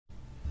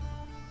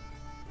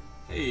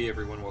Hey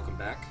everyone, welcome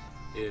back.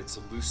 It's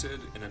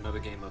Lucid in another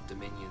game of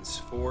Dominions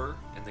 4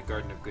 in the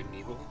Garden of Good and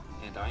Evil,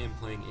 and I am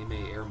playing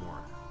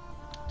MA-Ermor.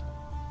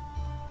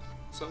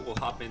 So we'll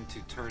hop into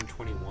turn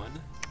 21.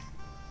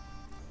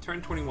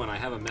 Turn 21, I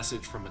have a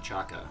message from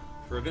Machaka.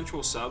 For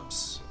eventual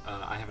subs,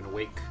 I have an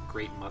Awake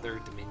Great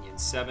Mother, Dominion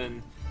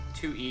 7,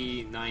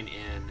 2E, 9N,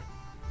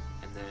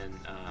 and then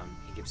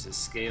he gives his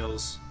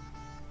scales.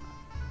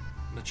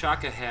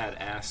 Machaka had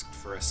asked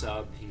for a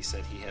sub. He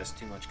said he has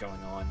too much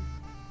going on.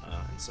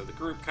 And so the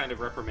group kind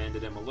of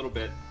reprimanded him a little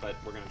bit, but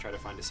we're going to try to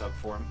find a sub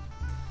for him.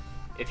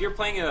 If you're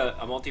playing a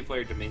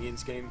multiplayer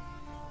Dominions game,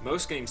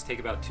 most games take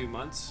about 2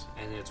 months,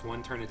 and it's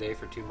one turn a day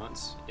for 2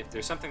 months. If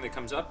there's something that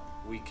comes up,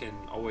 we can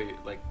always,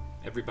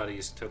 everybody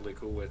is totally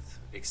cool with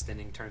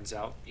extending turns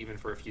out, even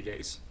for a few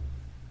days.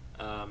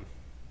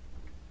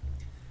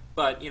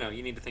 But,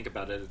 you need to think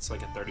about it. It's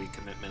like a 30-minute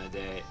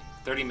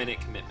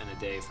commitment a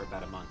day for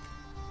about a month.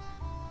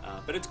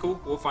 But it's cool.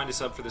 We'll find a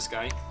sub for this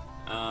guy.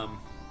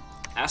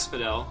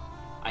 Asphodel,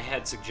 I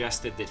had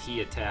suggested that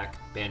he attack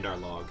Bandar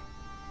Log,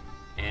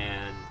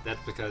 and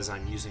that's because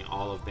I'm using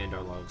all of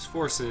Bandar Log's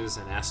forces,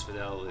 and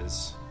Asphodel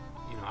is,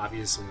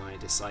 obviously my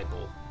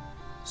disciple.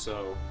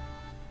 So,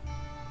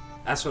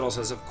 Asphodel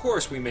says, of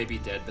course we may be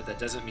dead, but that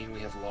doesn't mean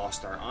we have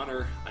lost our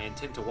honor. I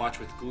intend to watch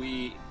with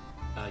glee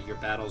your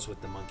battles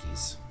with the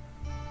monkeys.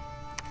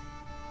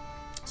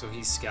 So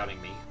he's scouting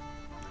me.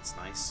 That's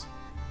nice.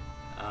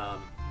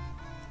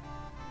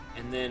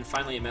 And then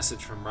finally a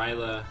message from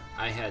Ryleh.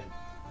 I had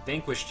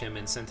vanquished him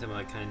and sent him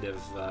a kind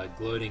of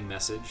gloating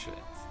message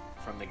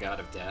from the god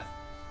of death.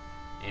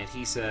 And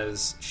he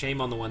says,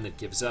 shame on the one that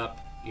gives up.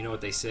 You know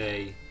what they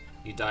say,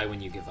 you die when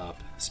you give up.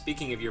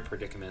 Speaking of your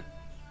predicament,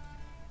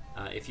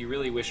 if you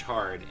really wish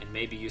hard and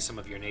maybe use some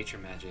of your nature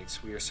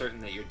magics, we are certain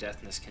that your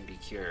deafness can be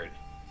cured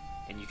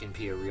and you can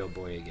be a real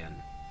boy again.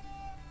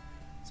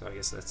 So I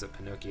guess that's a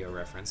Pinocchio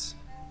reference.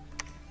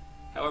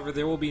 However,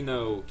 there will be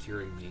no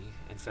curing me.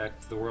 In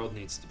fact, the world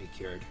needs to be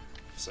cured.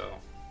 So,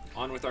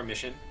 on with our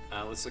mission.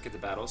 Let's look at the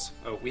battles.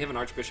 Oh, we have an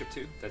Archbishop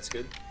too. That's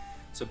good.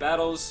 So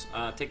battles,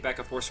 take back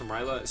a force from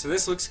Ryleh. So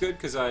this looks good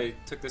because I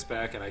took this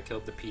back and I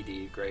killed the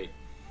PD. Great.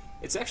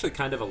 It's actually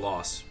kind of a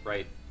loss,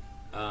 right?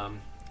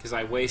 Because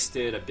I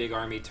wasted a big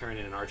army turn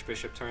and an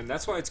Archbishop turn.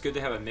 That's why it's good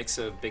to have a mix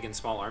of big and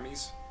small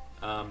armies.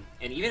 And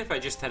even if I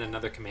just had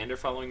another commander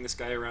following this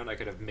guy around, I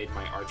could have made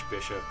my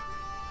Archbishop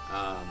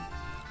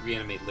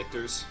reanimate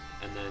lictors,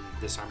 and then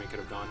this army could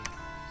have gone.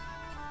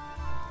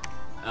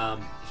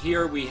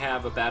 Here we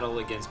have a battle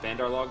against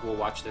Bandar Log. We'll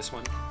watch this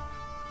one.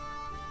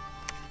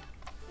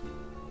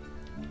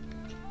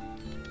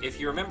 If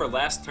you remember,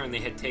 last turn they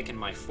had taken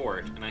my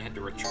fort, and I had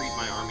to retreat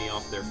my army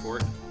off their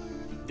fort.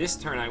 This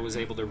turn I was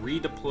able to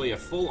redeploy a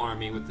full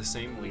army with the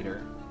same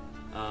leader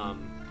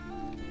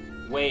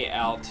way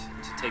out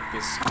to take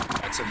this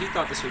back. So he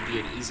thought this would be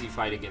an easy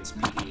fight against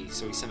PD,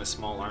 so he sent a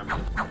small army.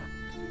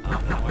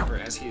 However,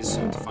 as he is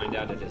soon to find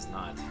out, it is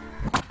not.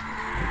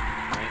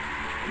 Right?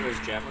 Look at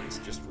those javelins,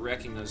 just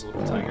wrecking those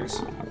little tigers.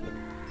 And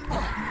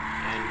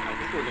I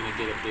think we're going to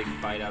get a big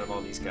bite out of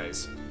all these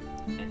guys.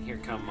 And here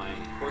come my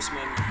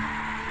horsemen.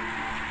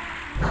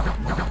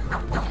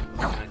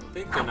 And I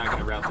think they're not going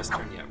to rout this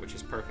turn yet, which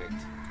is perfect.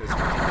 Because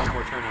one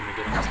more turn, I'm going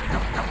to get on this thing.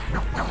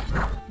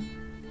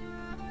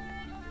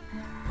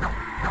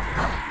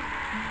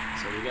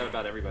 So we got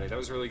about everybody. That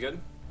was really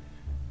good.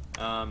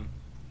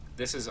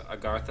 This is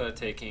Agartha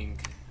taking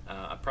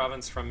a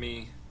province from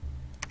me.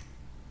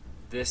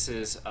 This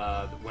is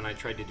when I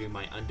tried to do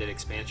my undead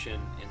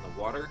expansion in the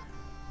water.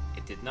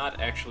 It did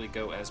not actually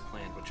go as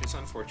planned, which is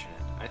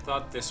unfortunate. I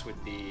thought this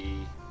would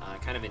be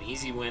kind of an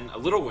easy win, a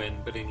little win,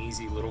 but an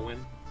easy little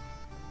win.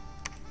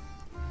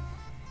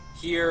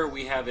 Here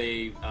we have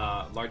a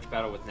large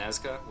battle with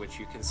Nazca, which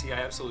you can see I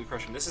absolutely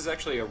crushed him. This is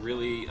actually a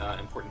really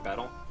important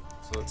battle,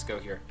 so let's go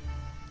here.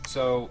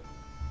 So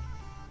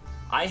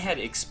I had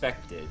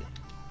expected...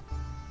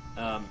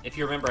 if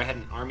you remember, I had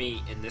an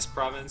army in this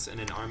province and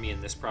an army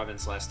in this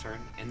province last turn,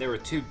 and there were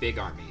two big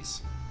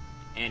armies.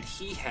 And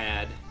he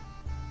had,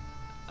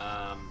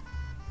 I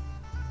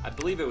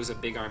believe it was a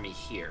big army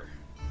here.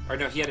 Or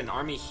no, he had an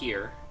army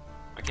here.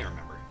 I can't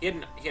remember.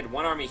 He had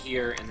one army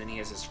here, and then he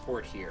has his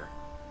fort here.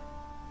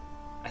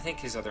 I think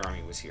his other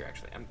army was here,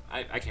 actually.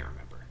 I can't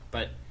remember.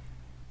 But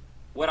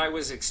what I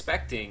was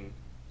expecting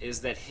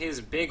is that his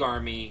big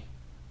army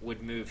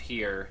would move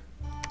here,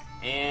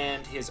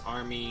 and his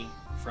army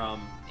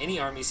from any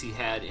armies he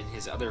had in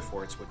his other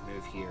forts would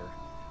move here,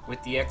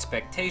 with the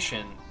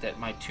expectation that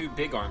my two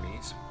big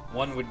armies,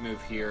 one would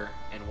move here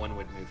and one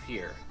would move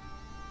here.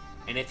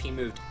 And if he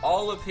moved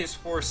all of his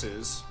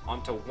forces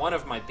onto one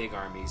of my big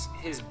armies,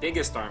 his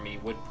biggest army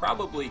would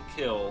probably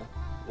kill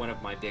one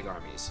of my big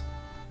armies.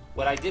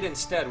 What I did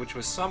instead, which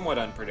was somewhat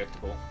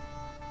unpredictable,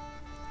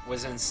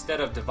 was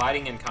instead of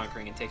dividing and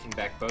conquering and taking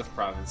back both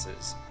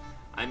provinces,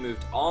 I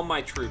moved all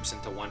my troops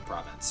into one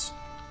province,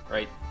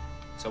 right?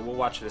 So we'll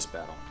watch this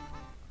battle.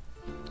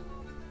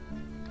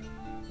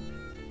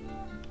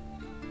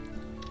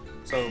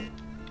 So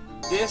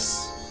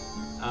this,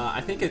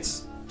 I think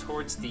it's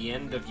towards the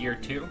end of year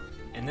 2.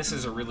 and this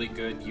is a really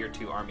good Year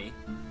 2 army.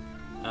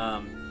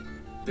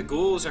 The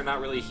ghouls are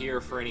not really here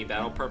for any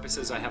battle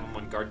purposes. I have them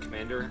on guard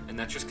commander, and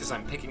that's just because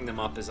I'm picking them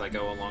up as I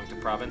go along to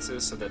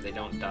provinces so that they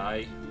don't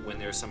die when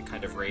there's some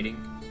kind of raiding.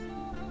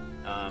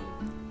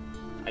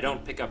 I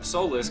don't pick up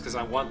Soulless because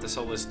I want the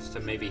Soulless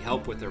to maybe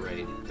help with the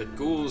raid, but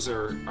ghouls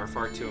are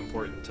far too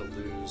important to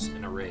lose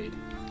in a raid.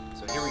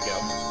 So here we go.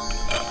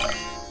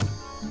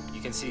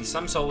 You can see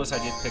some Soulless I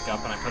did pick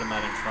up, and I put them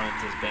out in front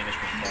as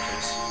banishment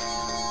catchers.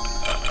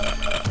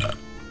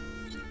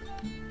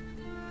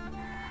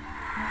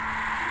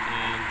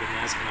 And the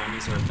Nazca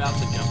armies are about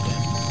to jump in.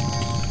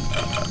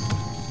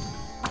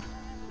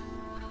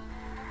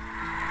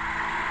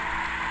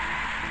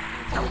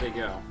 And here they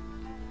go.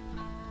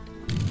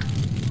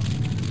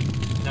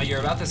 Now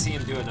you're about to see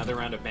him do another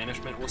round of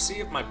banishment. We'll see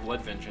if my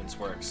Blood Vengeance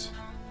works.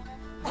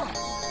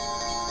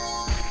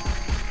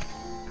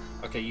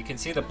 Okay, you can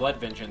see the Blood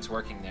Vengeance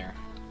working there.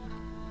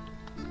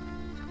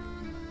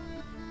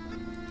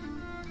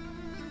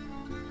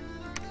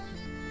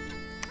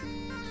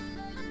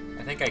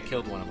 I think I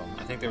killed one of them.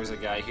 I think there was a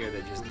guy here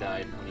that just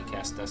died when he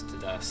cast Dust to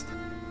Dust.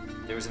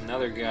 There was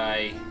another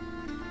guy,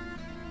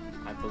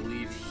 I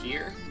believe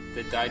here,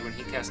 that died when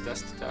he cast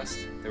Dust to Dust.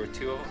 There were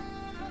two of them.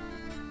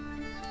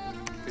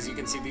 Because you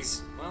can see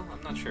these... Well,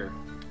 I'm not sure.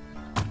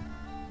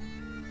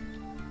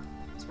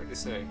 It's hard to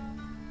say.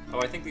 Oh,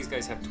 I think these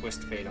guys have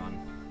Twist Fate on.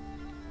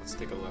 Let's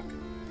take a look.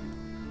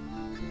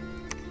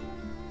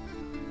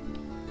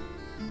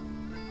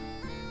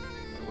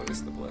 What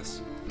is the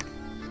Bless?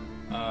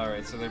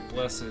 Alright, so their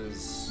Bless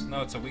is...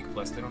 No, it's a weak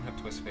Bless. They don't have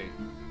Twist Fate.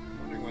 I'm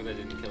wondering why they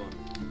didn't kill him.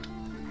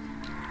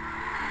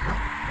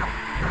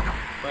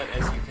 But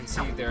as you can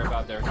see, their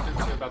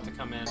troops are about to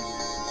come in.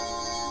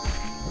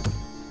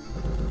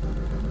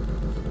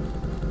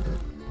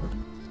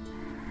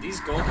 These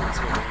gold ones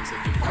are the ones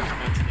that do huge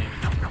amounts of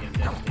damage to the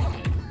undead.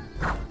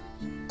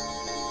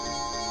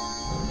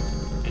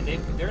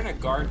 And they're in a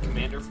guard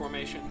commander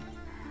formation.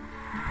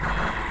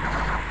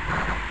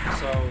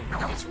 So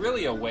it's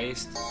really a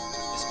waste,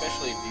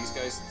 especially if these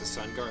guys, the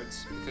Sun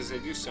Guards, because they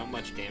do so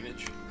much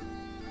damage.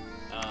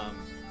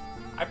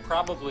 I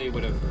probably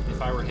would have,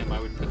 if I were him, I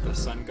would put the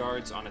Sun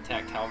Guards on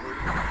attack cavalry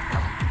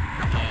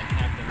and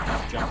have them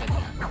just jump in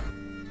there.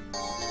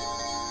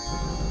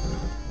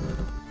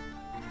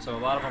 So a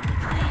lot of them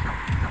retreat,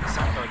 the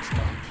Sun Guards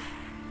don't,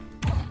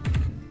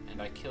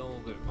 and I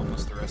kill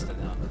almost the rest of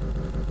them.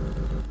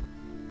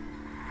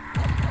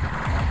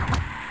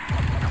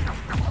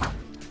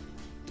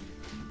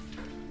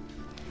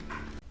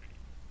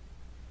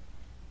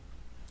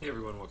 Hey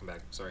everyone, welcome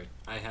back. Sorry,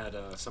 I had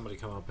somebody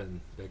come up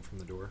and beg from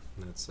the door,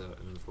 and that's an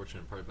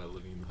unfortunate part about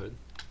living in the hood.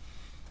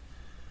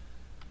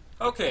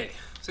 Okay,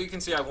 so you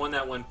can see I won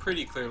that one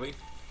pretty clearly.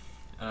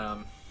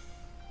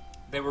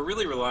 They were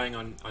really relying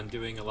on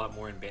doing a lot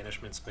more in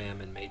banishment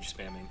spam and mage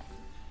spamming.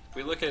 If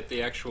we look at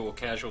the actual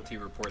casualty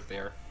report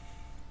there,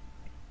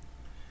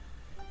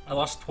 I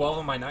lost 12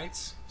 of my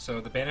knights,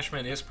 so the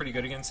banishment is pretty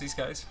good against these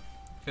guys,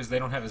 because they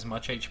don't have as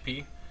much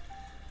HP.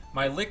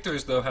 My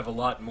lictors, though, have a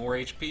lot more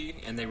HP,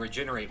 and they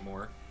regenerate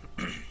more,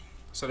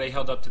 so they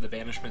held up to the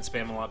banishment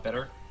spam a lot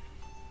better.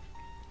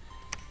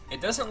 It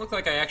doesn't look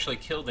like I actually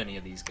killed any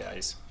of these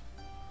guys,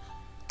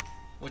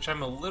 which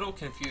I'm a little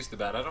confused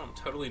about. I don't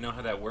totally know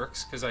how that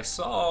works, because I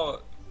saw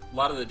a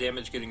lot of the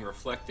damage getting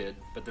reflected,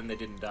 but then they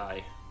didn't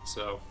die,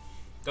 so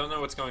don't know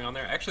what's going on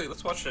there. Actually,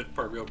 let's watch that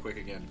part real quick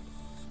again.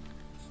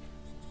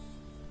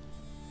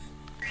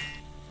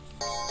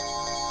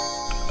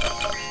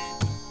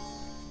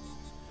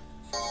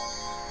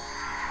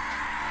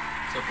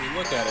 So if we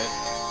look at it,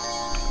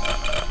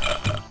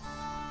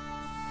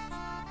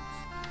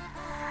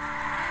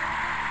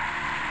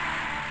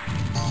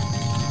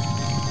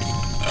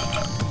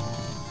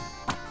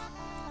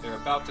 they're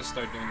about to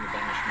start doing the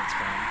banishment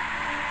spam.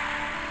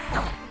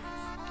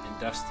 And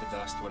Dust to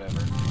Dust,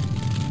 whatever.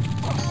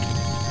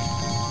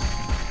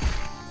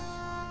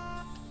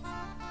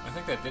 I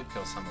think that did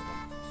kill some of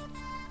them.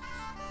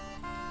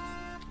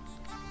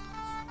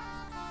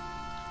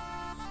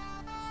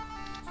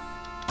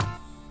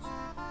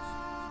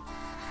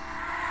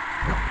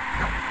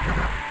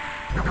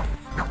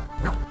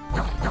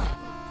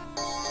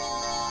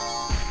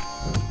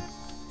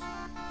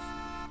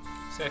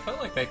 I felt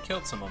like that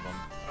killed some of them.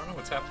 I don't know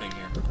what's happening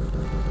here.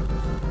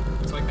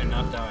 It's like they're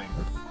not dying.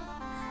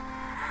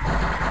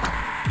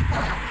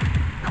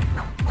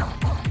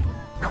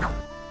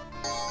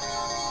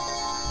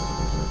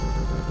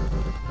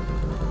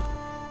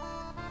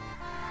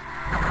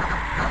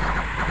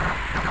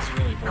 It's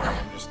really boring.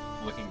 I'm just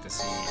looking to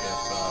see if...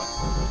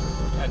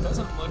 yeah, it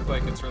doesn't look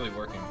like it's really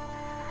working.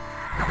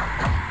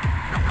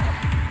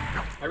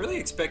 I really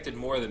expected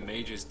more of the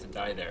mages to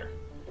die there.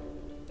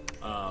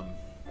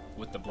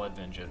 With the Blood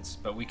Vengeance,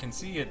 but we can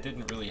see it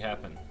didn't really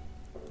happen.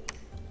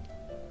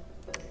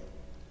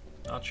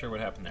 Not sure what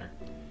happened there.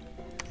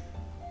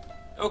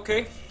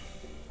 Okay.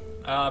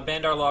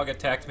 Bandar Log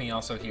attacked me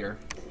also here,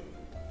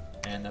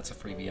 and that's a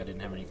freebie. I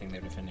didn't have anything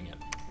there defending it.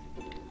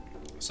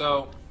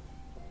 So,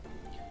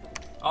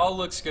 all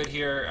looks good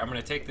here. I'm going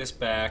to take this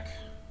back,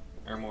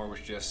 Ermor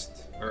was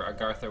just, or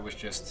Agartha was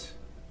just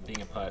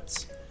being a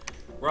putz.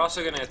 We're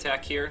also going to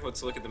attack here.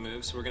 Let's look at the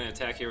moves. We're going to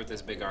attack here with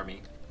this big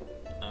army.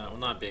 Well,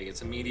 not big.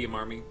 It's a medium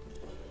army.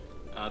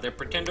 Their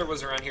pretender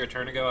was around here a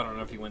turn ago. I don't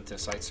know if he went to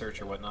site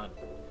search or whatnot.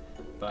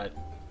 But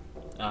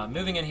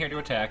moving in here to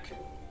attack.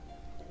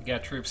 We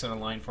got troops in a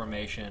line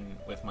formation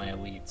with my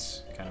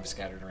elites kind of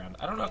scattered around.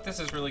 I don't know if this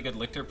is really good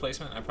lictor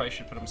placement. I probably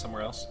should put them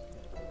somewhere else.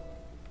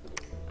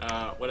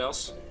 What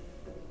else?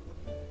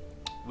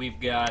 We've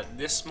got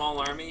this small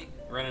army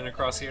running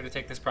across here to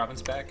take this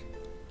province back.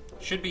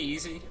 Should be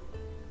easy.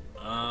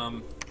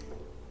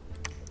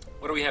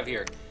 What do we have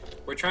here?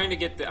 We're trying to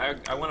get the...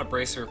 I want a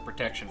bracer of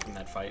protection from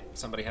that fight.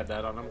 Somebody had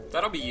that on them.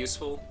 That'll be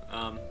useful,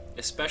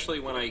 especially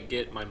when I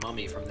get my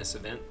mummy from this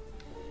event.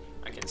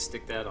 I can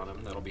stick that on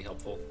him. That'll be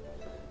helpful.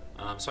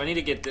 So I need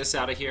to get this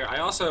out of here.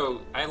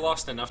 I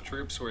lost enough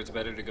troops where it's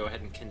better to go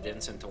ahead and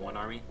condense into one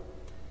army.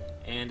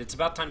 And it's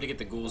about time to get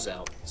the ghouls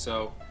out.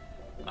 So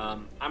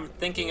I'm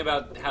thinking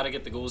about how to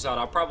get the ghouls out.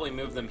 I'll probably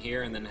move them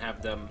here and then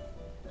have them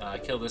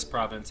kill this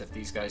province if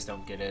these guys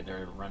don't get it,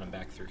 or run them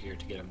back through here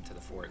to get them to the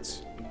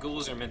forts.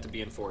 Ghouls are meant to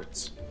be in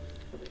forts.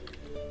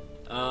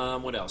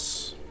 What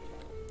else?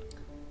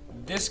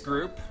 This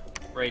group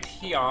right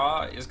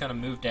here is going to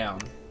move down.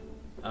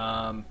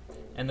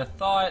 And the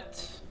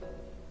thought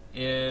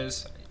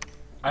is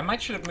I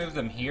should have moved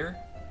them here.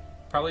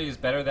 Probably is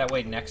better that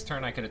way. Next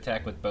turn I could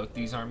attack with both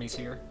these armies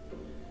here.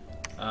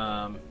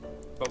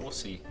 But we'll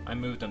see. I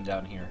moved them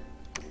down here.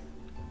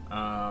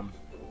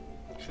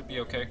 Should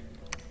be okay.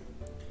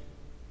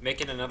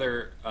 Making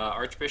another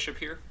archbishop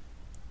here.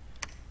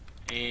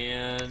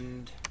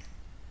 And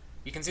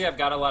you can see I've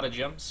got a lot of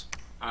gems.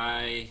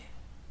 I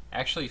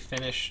actually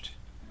finished,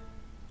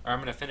 or I'm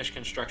going to finish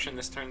construction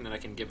this turn, then I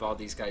can give all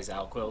these guys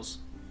alquils.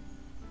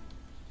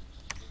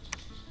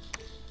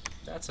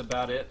 That's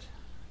about it.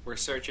 We're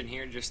searching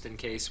here just in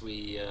case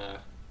we're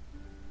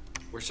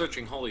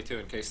searching holy too,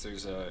 in case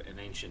there's an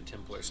ancient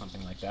temple or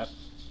something like that.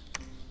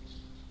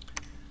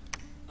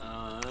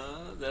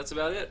 That's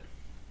about it.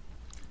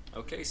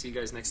 Okay, see you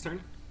guys next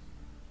turn.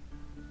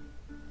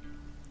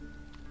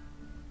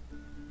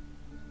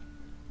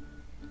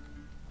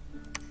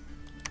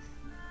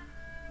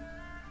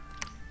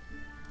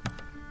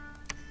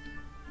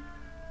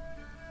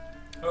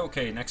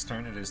 Okay, next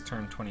turn it is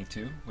turn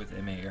 22 with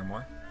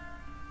MA-Ermor.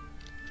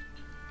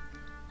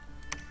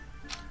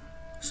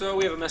 So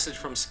we have a message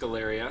from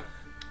Scaleria.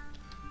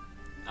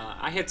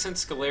 I had sent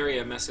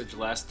Scaleria a message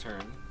last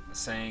turn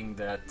saying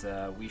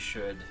that we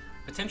should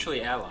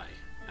potentially ally,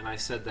 and I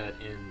said that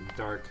in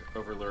dark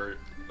overlord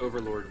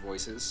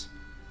voices.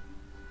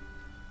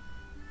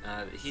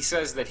 He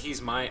says that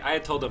he's I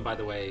had told him, by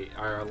the way,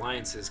 our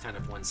alliance is kind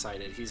of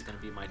one-sided. He's going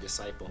to be my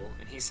disciple,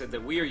 and he said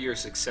that we are your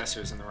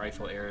successors and the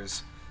rightful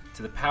heirs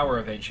to the power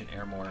of ancient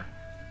Ermor.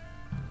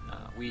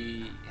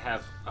 We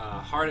have a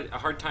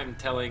hard time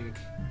telling.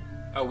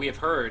 Oh, we have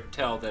heard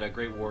tell that a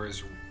great war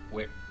is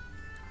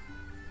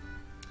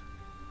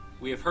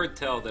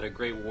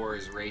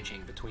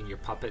raging between your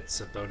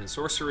puppets of bone and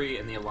sorcery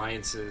and the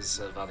alliances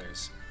of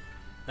others,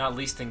 not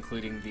least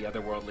including the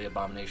otherworldly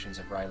abominations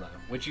of Ryleh.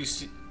 Would you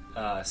see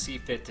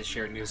fit to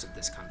share news of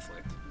this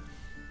conflict?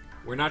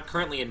 We're not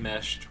currently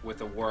enmeshed with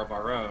a war of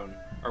our own,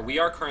 or we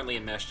are currently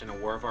enmeshed in a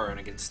war of our own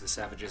against the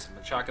savages of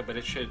Menchaca, but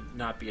it should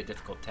not be a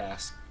difficult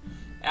task.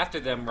 After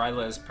them,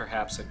 Ryleh is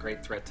perhaps a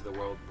great threat to the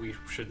world. We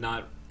should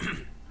not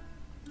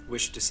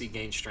wish to see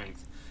gain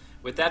strength.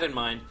 With that in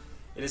mind,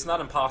 it is not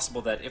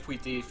impossible that if we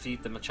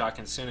defeat the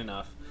Menchacans soon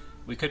enough,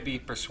 we could be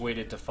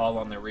persuaded to fall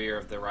on the rear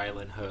of the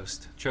Rylan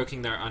host,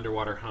 choking their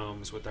underwater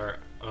homes with our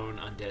own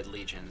undead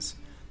legions.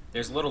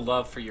 There's little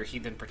love for your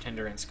heathen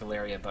pretender in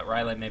Scaleria, but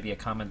Ryleh may be a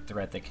common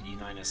threat that could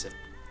unite us if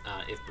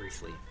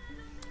briefly.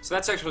 So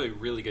that's actually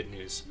really good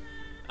news.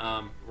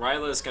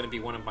 Ryleh is going to be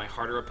one of my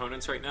harder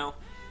opponents right now,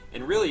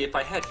 and really, if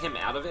I had him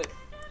out of it,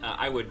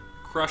 I would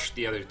crush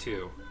the other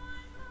two.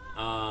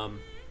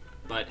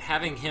 But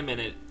having him in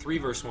it, 3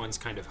 versus 1 is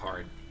kind of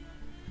hard.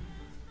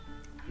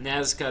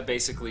 Nazca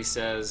basically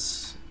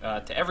says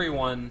to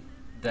everyone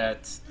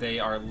that they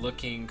are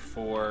looking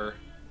for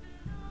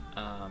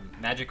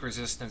magic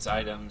resistance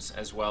items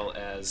as well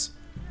as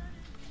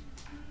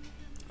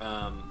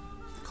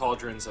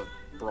cauldrons of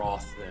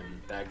broth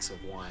and bags of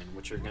wine,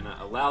 which are going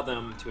to allow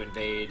them to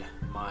invade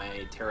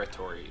my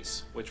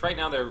territories, which right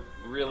now they're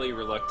really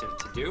reluctant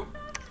to do.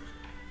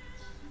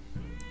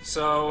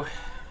 So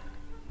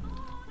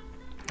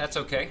that's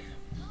okay.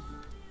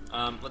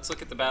 Let's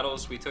look at the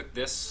battles. We took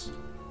this,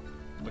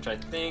 which I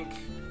think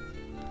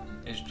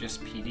is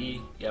just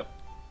PD. Yep.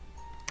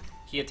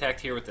 He attacked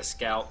here with the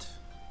scout.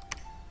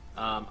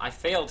 I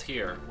failed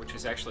here, which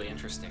is actually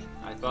interesting.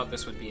 I thought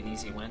this would be an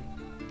easy win.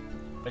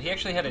 But he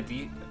actually had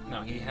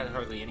no, he had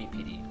hardly any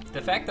PD.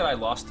 The fact that I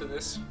lost to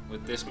this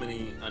with this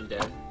many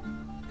undead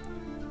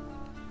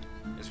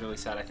is really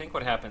sad. I think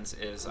what happens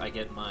is I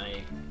get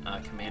my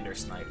commander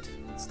sniped.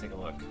 Let's take a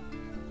look.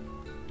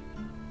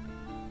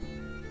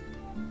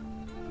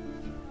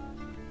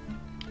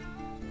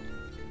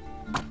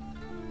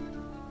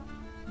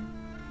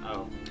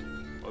 Oh,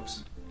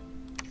 whoops.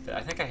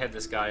 I think think I had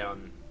this guy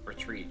on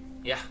retreat.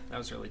 Yeah, that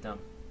was really dumb.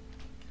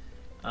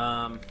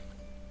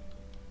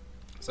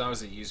 So that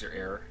was a user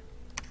error.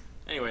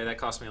 Anyway, that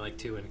cost me like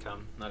 2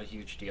 income. Not a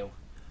huge deal.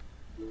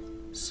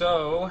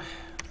 So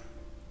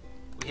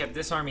we have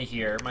this army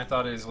here. My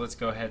thought is let's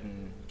go ahead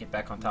and get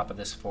back on top of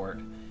this fort.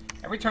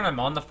 Every turn I'm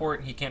on the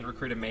fort, he can't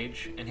recruit a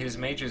mage, and his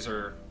mages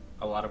are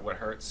a lot of what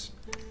hurts.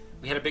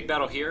 We had a big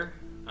battle here.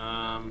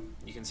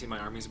 You can see my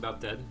army's about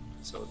dead,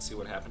 so let's see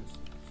what happened.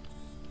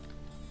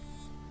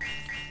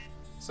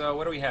 So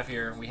what do we have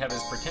here? We have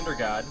his Pretender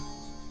God.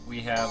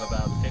 We have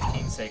about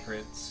 15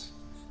 sacreds,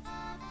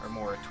 or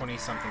more,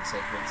 20-something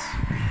sacreds.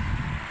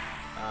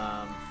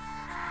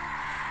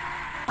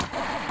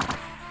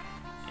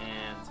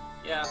 And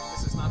yeah,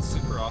 this is not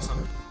super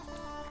awesome.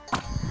 I'm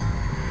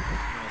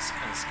gonna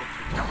kind of skip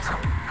through turns here.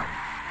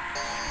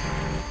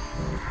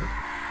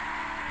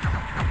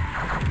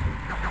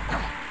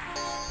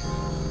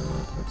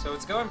 So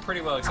it's going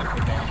pretty well except for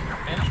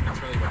banishment.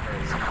 Banishment's really what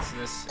hurts. It's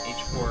this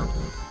H4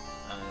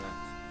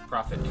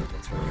 profit nuke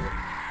that's really good.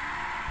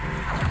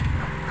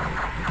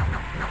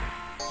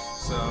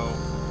 So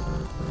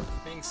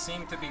things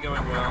seem to be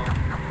going well.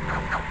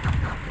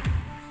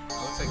 It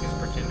looks like his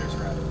Pretender's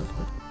routed.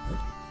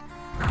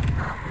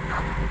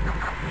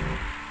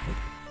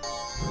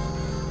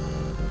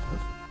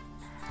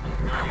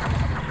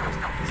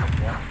 He's like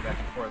walking back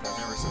and forth. I've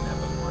never seen that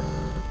before.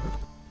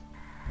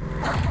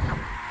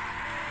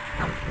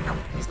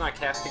 He's not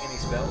casting any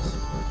spells?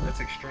 That's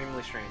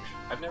extremely strange.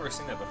 I've never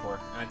seen that before,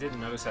 and I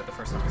didn't notice that the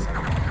first time I saw it.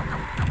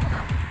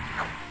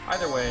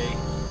 Either way,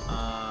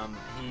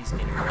 he's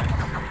getting wrecked.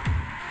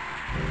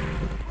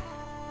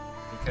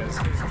 Because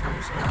his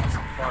troops are just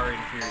far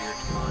inferior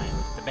to mine.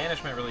 The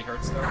banishment really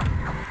hurts, though.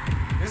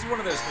 This is one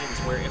of those things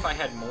where if I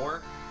had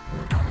more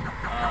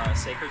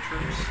sacred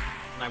troops,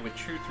 then I would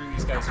chew through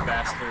these guys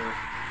faster,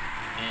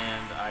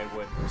 and I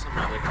would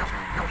somehow live the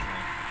turn, unfortunately.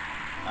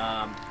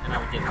 And I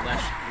would get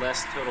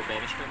less total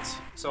banishments.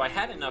 So I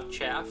had enough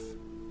chaff,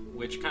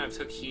 which kind of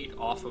took heat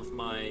off of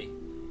my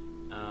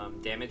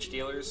damage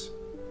dealers,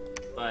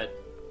 but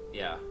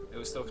yeah, it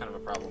was still kind of a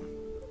problem.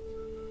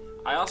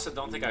 I also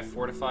don't think I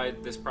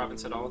fortified this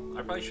province at all.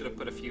 I probably should have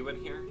put a few in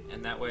here,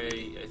 and that way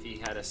if he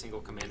had a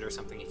single commander or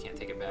something, he can't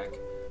take it back.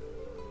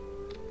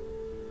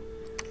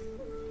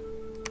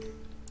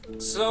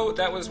 So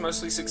that was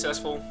mostly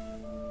successful.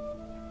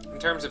 In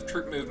terms of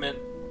troop movement,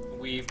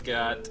 we've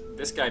got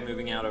this guy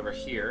moving out over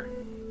here.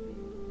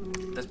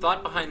 The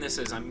thought behind this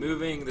is I'm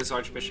moving this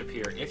archbishop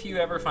here. If you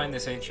ever find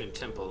this ancient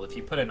temple, if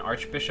you put an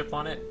archbishop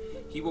on it,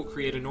 he will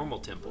create a normal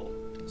temple.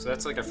 So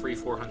that's like a free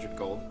 400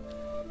 gold.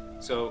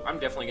 So I'm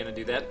definitely going to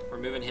do that. We're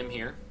moving him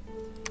here.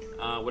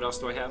 What else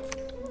do I have?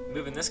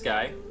 Moving this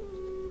guy,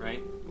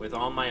 right, with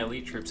all my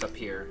elite troops up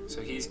here.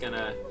 So he's going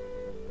to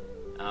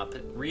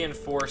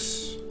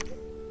reinforce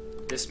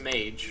this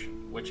mage,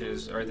 or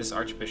this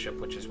archbishop,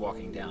 which is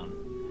walking down.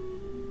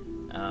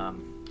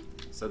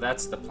 So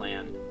that's the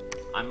plan.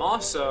 I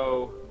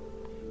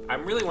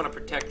really want to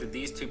protect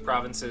these two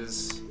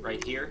provinces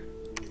right here,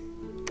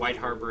 White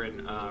Harbor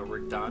and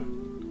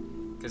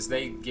Rigdan, because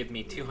they give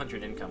me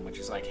 200 income, which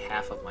is like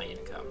half of my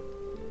income.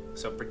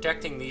 So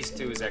protecting these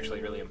two is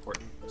actually really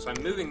important. So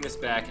I'm moving this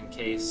back in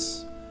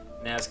case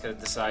Nazca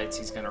decides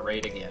he's going to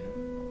raid again.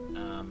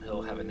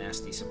 He'll have a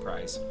nasty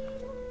surprise.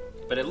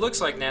 But it looks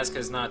like Nazca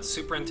is not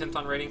super intent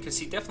on raiding, because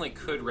he definitely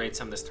could raid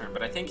some this turn,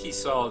 but I think he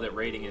saw that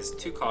raiding is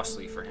too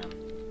costly for him.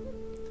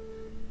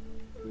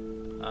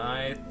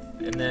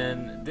 And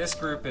then this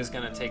group is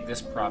going to take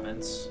this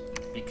province,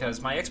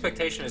 because my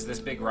expectation is this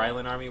big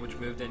Ryleh army which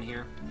moved in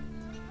here,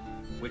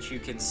 which you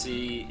can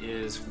see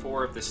is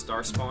 4 of the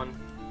Star Spawn,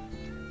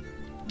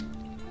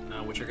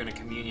 which are going to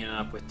communion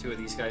up with 2 of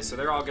these guys, so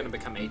they're all going to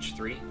become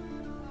H3.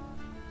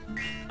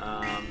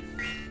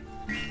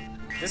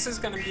 This is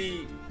going to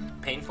be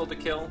painful to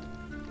kill.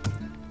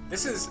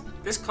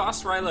 This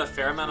costs Ryleh a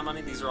fair amount of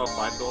money. These are all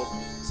 5 gold,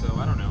 so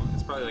I don't know.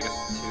 It's probably like a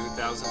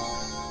 2,000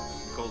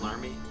 gold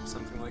army,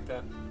 something like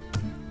that.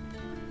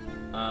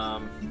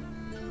 But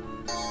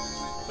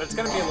it's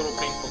going to be a little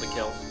painful to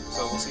kill,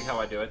 so we'll see how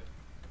I do it.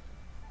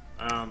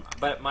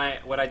 But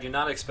what I do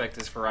not expect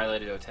is for Ryleh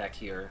to attack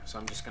here, so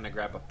I'm just going to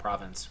grab a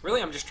province.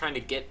 Really, I'm just trying to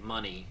get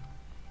money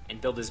and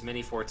build as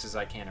many forts as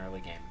I can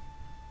early game.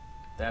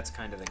 That's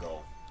kind of the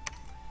goal.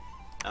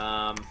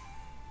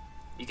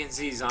 You can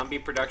see zombie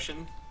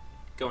production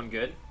going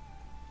good.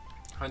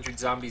 100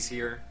 zombies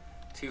here,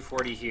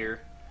 240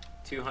 here,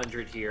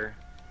 200 here,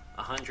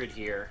 100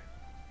 here,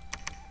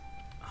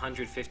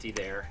 150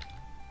 there,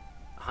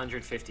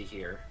 150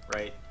 here,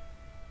 right?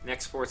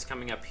 Next fort's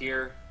coming up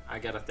here. I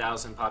got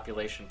 1,000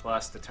 population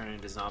plus to turn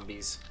into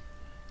zombies,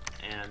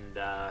 and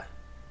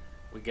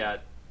we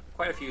got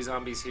quite a few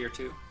zombies here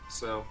too.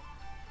 So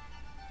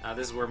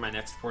this is where my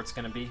next fort's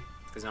going to be,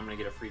 because I'm going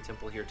to get a free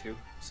temple here too.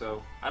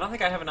 So I don't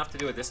think I have enough to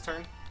do it this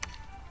turn.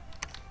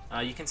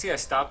 You can see I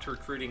stopped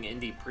recruiting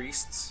indie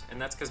priests, and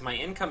that's because my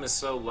income is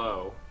so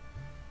low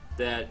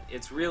that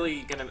it's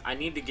really I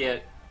need to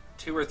get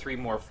 2 or 3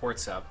 more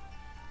forts up,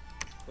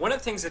 One of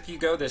the things, if you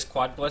go this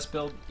Quad Bless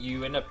build,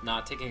 you end up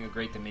not taking a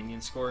great Dominion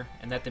score,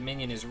 and that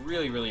Dominion is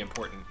really, really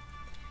important.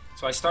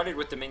 So I started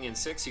with Dominion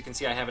 6. You can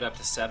see I have it up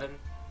to 7.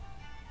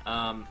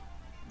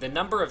 The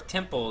number of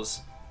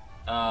temples,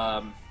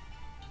 that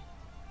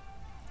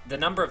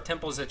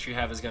you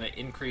have is going to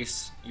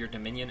increase your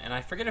Dominion, and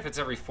I forget if it's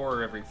every 4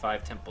 or every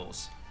 5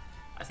 temples.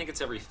 I think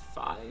it's every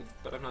 5,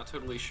 but I'm not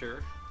totally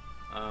sure.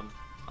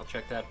 I'll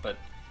check that. But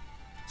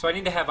so I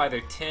need to have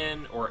either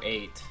 10 or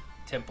 8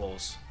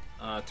 temples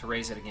to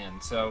raise it again.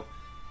 So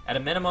at a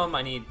minimum,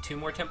 I need 2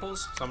 more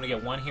temples. So I'm going to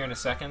get 1 here in a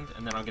second,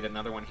 and then I'll get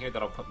another one here.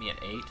 That'll put me at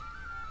 8.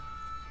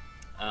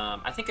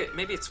 I think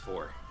maybe it's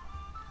 4.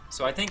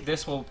 So I think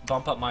this will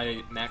bump up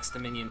my max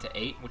Dominion to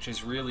 8, which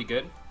is really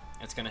good.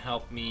 It's going to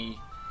help me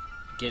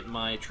get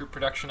my troop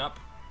production up.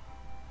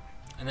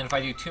 And then if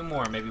I do 2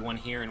 more, maybe 1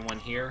 here and 1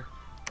 here,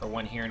 or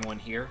 1 here and 1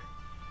 here,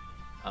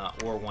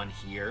 or 1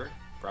 here,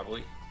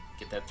 probably,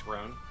 get that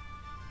throne.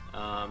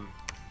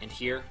 And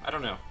here, I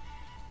don't know.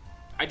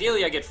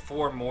 Ideally, I get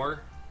 4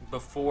 more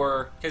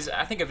before, because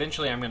I think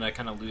eventually I'm going to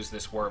kind of lose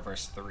this war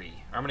versus 3.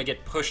 Or I'm going to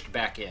get pushed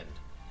back in.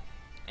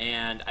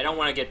 And I don't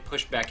want to get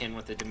pushed back in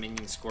with a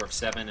Dominion score of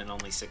 7 and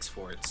only 6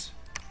 forts.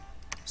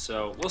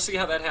 So we'll see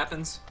how that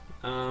happens.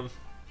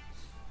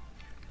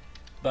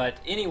 But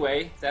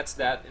anyway, that's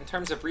that. In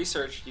terms of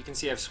research, you can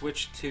see I've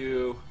switched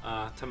to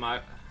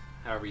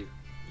however you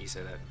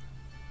say that.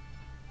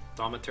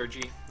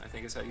 Thaumaturgy, I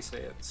think is how you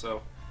say it.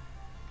 So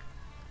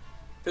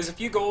there's a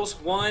few goals.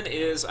 One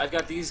is I've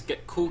got these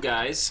cool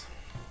guys.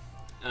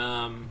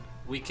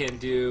 We can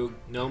do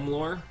gnome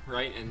lore,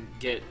 right, and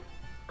get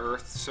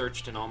earth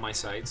searched in all my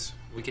sites.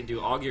 We can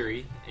do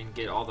augury and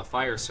get all the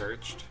fire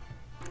searched.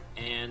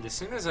 And as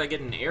soon as I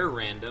get an air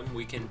random,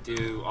 we can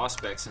do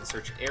auspex and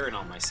search air in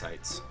all my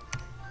sites.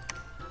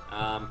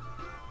 And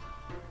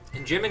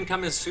gem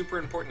income is super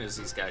important as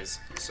these guys.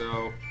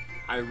 So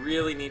I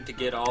really need to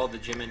get all the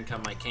gem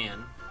income I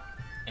can.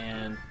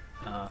 And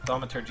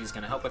Thaumaturgy is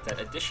going to help with that.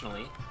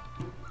 Additionally,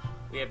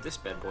 we have this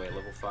bad boy at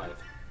level 5.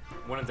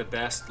 One of the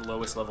best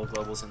lowest level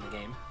globals in the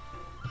game.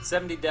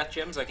 70 death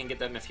gems, I can get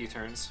that in a few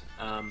turns.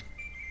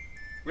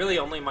 Really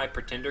only my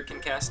pretender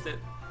can cast it,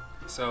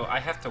 so I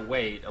have to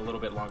wait a little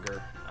bit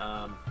longer.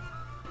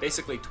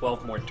 Basically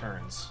 12 more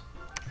turns.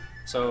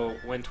 So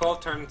when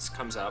 12 turns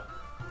comes up,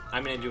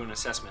 I'm going to do an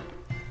assessment.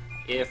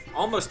 If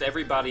almost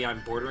everybody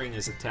I'm bordering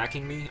is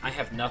attacking me, I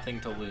have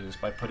nothing to lose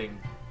by putting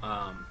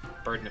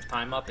Burden of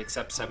Time up,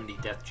 except 70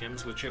 death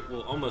gems, which it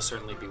will almost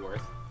certainly be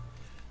worth.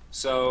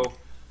 So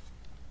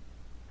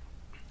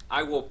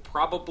I will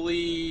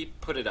probably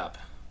put it up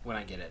when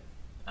I get it.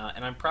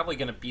 And I'm probably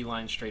going to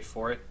beeline straight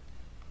for it.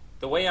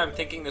 The way I'm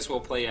thinking this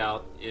will play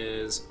out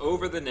is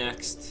over the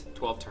next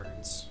 12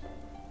 turns,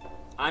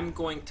 I'm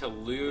going to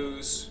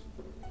lose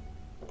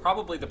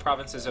probably the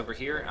provinces over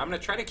here. I'm going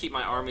to try to keep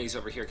my armies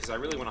over here because I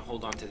really want to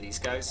hold on to these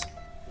guys.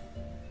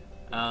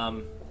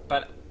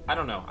 But I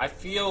don't know. I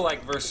feel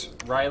like versus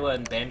Ryleh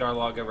and Bandar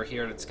log over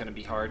here, it's going to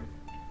be hard.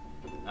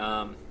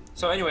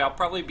 So anyway, I'll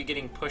probably be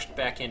getting pushed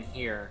back in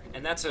here,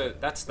 and that's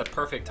the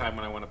perfect time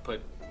when I want to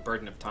put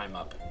Burden of Time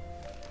up.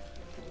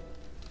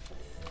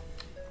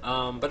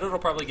 But it'll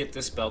probably get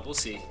dispelled. We'll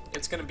see.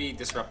 It's going to be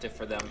disruptive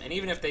for them, and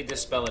even if they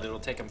dispel it, it'll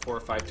take them 4 or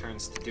 5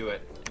 turns to do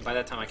it. And by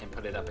that time, I can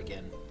put it up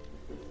again.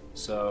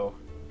 So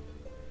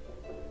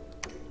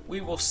we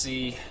will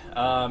see.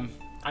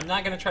 I'm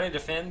not going to try to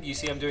defend. You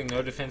see, I'm doing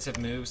no defensive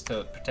moves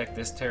to protect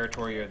this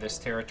territory or this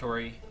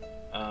territory.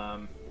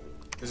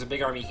 There's a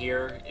big army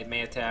here. It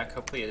may attack.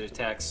 Hopefully it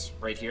attacks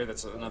right here.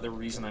 That's another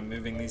reason I'm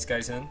moving these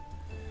guys in.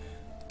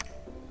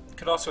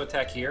 Could also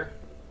attack here.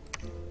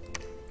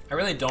 I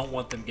really don't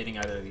want them getting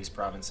either of these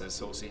provinces,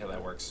 so we'll see how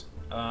that works.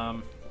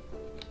 Yeah,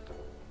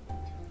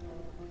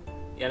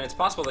 and it's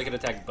possible they could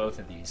attack both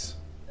of these.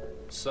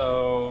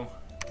 So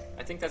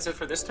I think that's it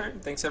for this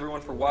turn. Thanks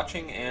everyone for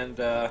watching, and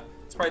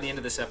it's probably the end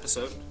of this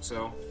episode.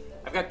 So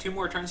I've got 2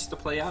 more turns to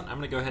play out. I'm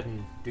going to go ahead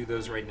and do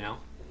those right now.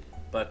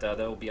 But that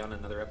will be on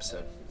another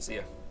episode. See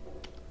ya.